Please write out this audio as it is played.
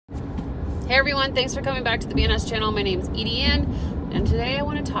Hey everyone, thanks for coming back to the BNS channel. My name is EdieAnne, and today I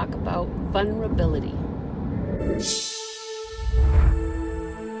want to talk about vulnerability.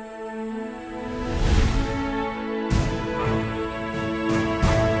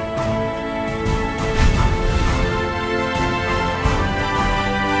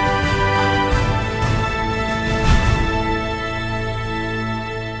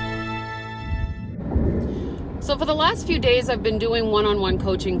 So for the last few days, I've been doing one-on-one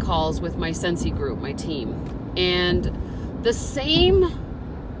coaching calls with my Scentsy group, my team. And the same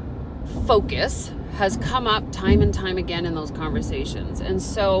focus has come up time and time again in those conversations. And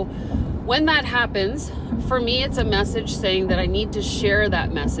so when that happens, for me, it's a message saying that I need to share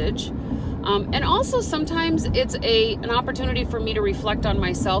that message. And also sometimes it's an opportunity for me to reflect on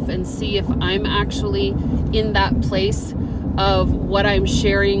myself and see if I'm actually in that place of what I'm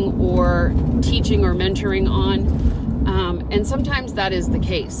sharing or teaching or mentoring on. And sometimes that is the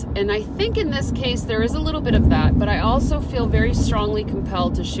case. And I think in this case, there is a little bit of that, but I also feel very strongly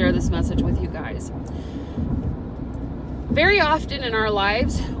compelled to share this message with you guys. Very often in our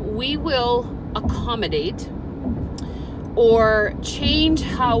lives, we will accommodate or change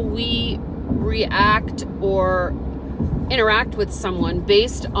how we react or interact with someone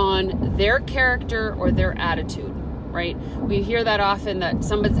based on their character or their attitude. Right? We hear that often, that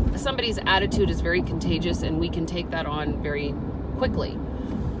somebody's attitude is very contagious and we can take that on very quickly.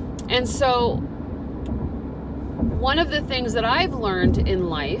 And so one of the things that I've learned in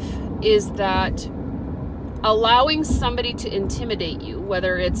life is that allowing somebody to intimidate you,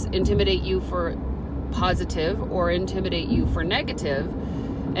 whether it's intimidate you for positive or intimidate you for negative,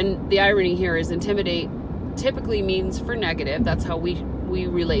 and the irony here is intimidate typically means for negative, that's how we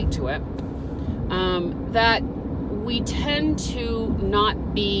relate to it, that we tend to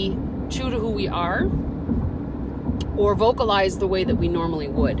not be true to who we are or vocalize the way that we normally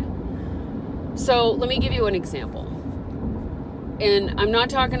would. So let me give you an example. And I'm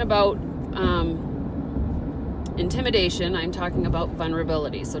not talking about intimidation, I'm talking about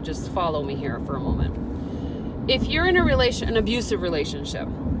vulnerability. So just follow me here for a moment. If you're in an abusive relationship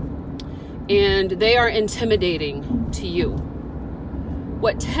and they are intimidating to you,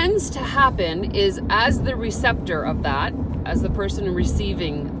 what tends to happen is, as the receptor of that, as the person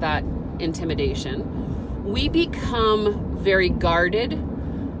receiving that intimidation, we become very guarded.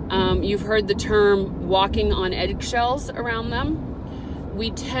 You've heard the term walking on eggshells around them.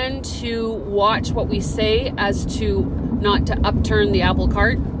 We tend to watch what we say as to not to upturn the apple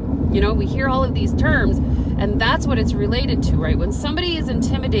cart. You know, we hear all of these terms, and that's what it's related to, right? When somebody is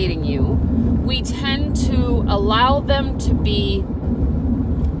intimidating you, we tend to allow them to be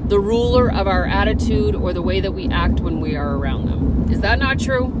the ruler of our attitude or the way that we act when we are around them. Is that not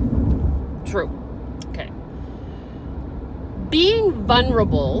true? True. Okay. Being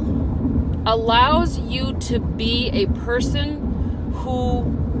vulnerable allows you to be a person who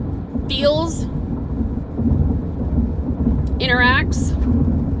feels, interacts,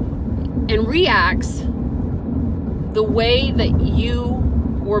 and reacts the way that you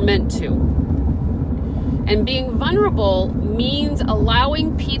were meant to. And being vulnerable means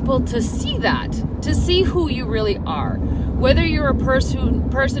allowing people to see that, to see who you really are. Whether you're a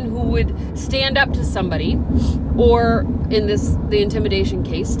person who would stand up to somebody, or in the intimidation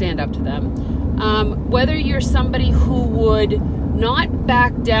case, stand up to them. Whether you're somebody who would not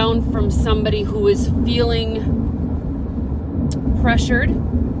back down from somebody who is feeling pressured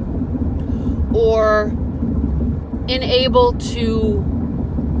or unable to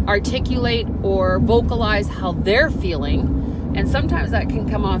articulate or vocalize how they're feeling, and sometimes that can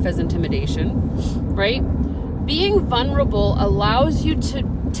come off as intimidation, right? Being vulnerable allows you to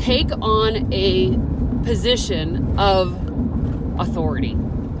take on a position of authority.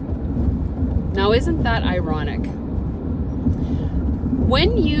 Now, isn't that ironic?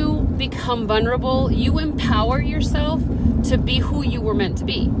 When you become vulnerable, you empower yourself to be who you were meant to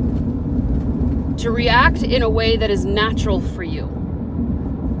be, to react in a way that is natural for you,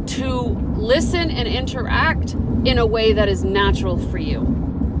 to listen and interact in a way that is natural for you.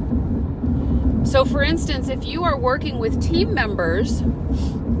 So for instance, if you are working with team members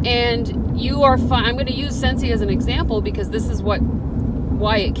and you are I'm going to use Scentsy as an example because this is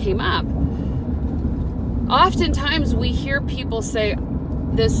why it came up. Oftentimes we hear people say,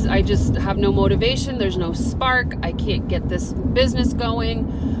 I just have no motivation, there's no spark, I can't get this business going,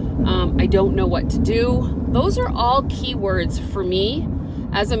 I don't know what to do. Those are all keywords for me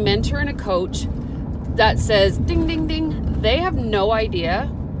as a mentor and a coach that says, ding, ding, ding, they have no idea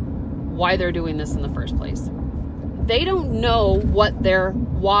why they're doing this in the first place. They don't know what their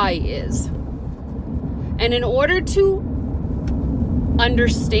why is. And in order to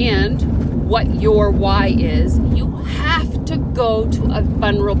understand what your why is, you have to go to a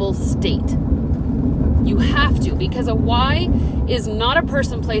vulnerable state. You have to, because a why is not a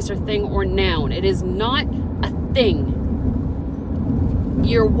person, place, or thing or noun. It is not a thing.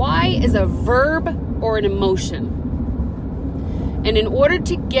 Your why is a verb or an emotion. And in order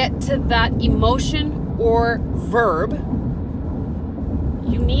to get to that emotion or verb,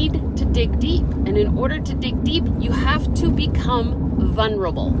 you need to dig deep. And in order to dig deep, you have to become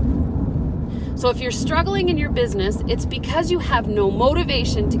vulnerable. So if you're struggling in your business, it's because you have no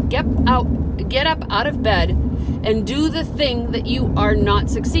motivation to get up out of bed and do the thing that you are not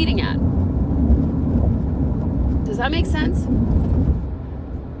succeeding at. Does that make sense?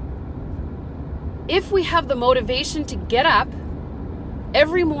 If we have the motivation to get up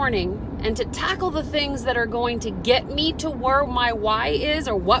every morning and to tackle the things that are going to get me to where my why is,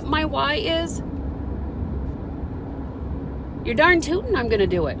 or what my why is, you're darn tootin' I'm gonna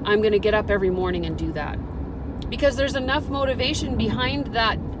do it. I'm gonna get up every morning and do that. Because there's enough motivation behind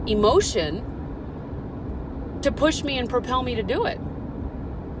that emotion to push me and propel me to do it.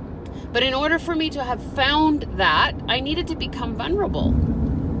 But in order for me to have found that, I needed to become vulnerable.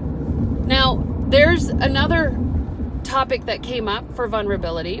 Now, there's another topic that came up for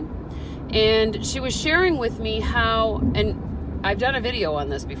vulnerability, and she was sharing with me how, and I've done a video on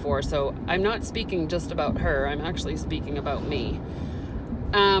this before, so I'm not speaking just about her, I'm actually speaking about me.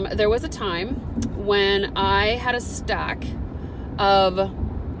 There was a time when I had a stack of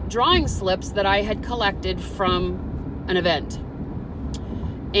drawing slips that I had collected from an event,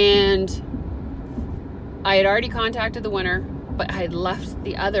 and I had already contacted the winner, but I had left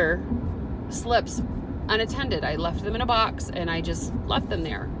the other slips unattended. I left them in a box and I just left them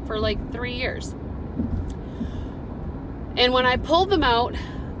there for like 3 years. And when I pulled them out,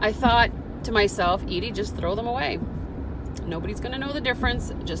 I thought to myself, Edie, just throw them away. Nobody's gonna know the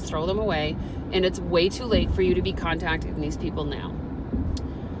difference, just throw them away. And it's way too late for you to be contacting these people now.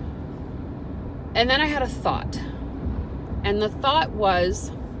 And then I had a thought. And the thought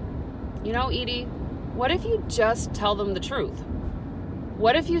was, you know, Edie, what if you just tell them the truth?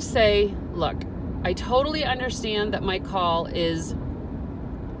 What if you say, look, I totally understand that my call is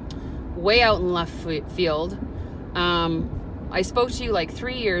way out in left field. I spoke to you like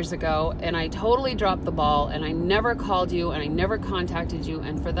 3 years ago and I totally dropped the ball and I never called you and I never contacted you,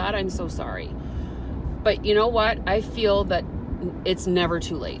 and for that I'm so sorry. But you know what? I feel that it's never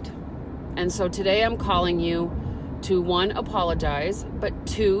too late. And so today I'm calling you to, 1, apologize, but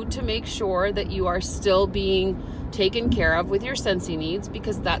 2, to make sure that you are still being taken care of with your Scentsy needs,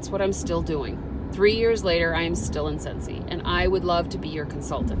 because that's what I'm still doing. 3 years later, I am still in Scentsy, and I would love to be your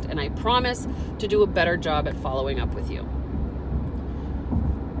consultant, and I promise to do a better job at following up with you.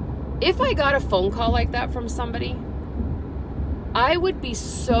 If I got a phone call like that from somebody, I would be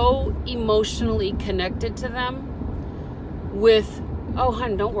so emotionally connected to them with, oh,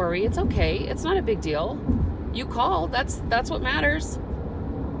 hun, don't worry, it's okay, it's not a big deal. You called, that's what matters.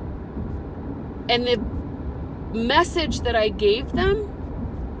 And the message that I gave them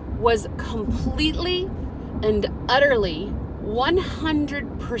was completely and utterly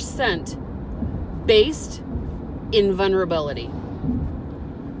 100% based in vulnerability.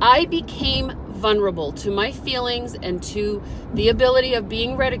 I became vulnerable to my feelings and to the ability of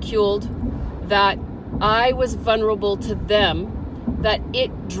being ridiculed, that I was vulnerable to them, that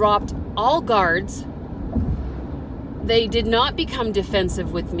it dropped all guards. They did not become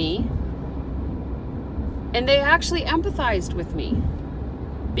defensive with me, and they actually empathized with me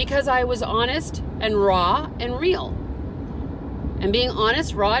because I was honest and raw and real. And being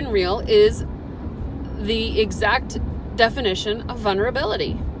honest, raw, and real is the exact definition of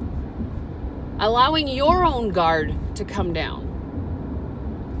vulnerability. Allowing your own guard to come down.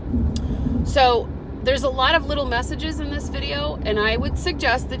 So there's a lot of little messages in this video, and I would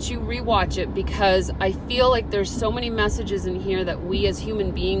suggest that you rewatch it, because I feel like there's so many messages in here that we as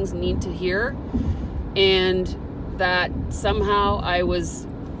human beings need to hear, and that somehow I was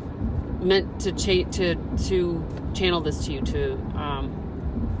meant to channel this to you, to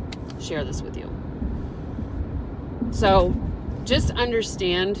share this with you. So just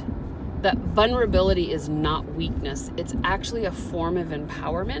understand that vulnerability is not weakness. It's actually a form of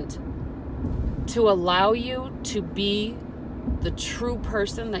empowerment to allow you to be the true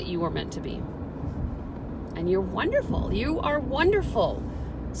person that you are meant to be. And you're wonderful. You are wonderful.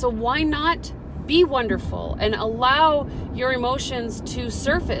 So why not be wonderful and allow your emotions to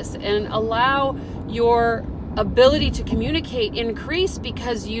surface and allow your ability to communicate increase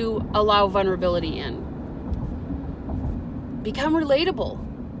because you allow vulnerability in. Become relatable,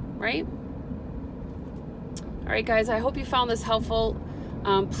 right? All right, guys, I hope you found this helpful.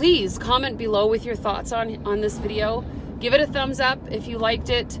 Please comment below with your thoughts on this video. Give it a thumbs up if you liked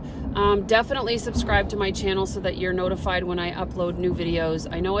it. Definitely subscribe to my channel so that you're notified when I upload new videos.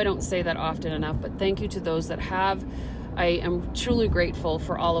 I know I don't say that often enough, but thank you to those that have. I am truly grateful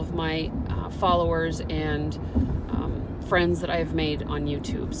for all of my followers and friends that I've made on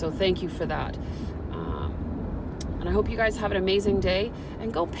YouTube. So thank you for that. And I hope you guys have an amazing day,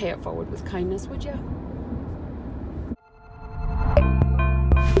 and go pay it forward with kindness, would you?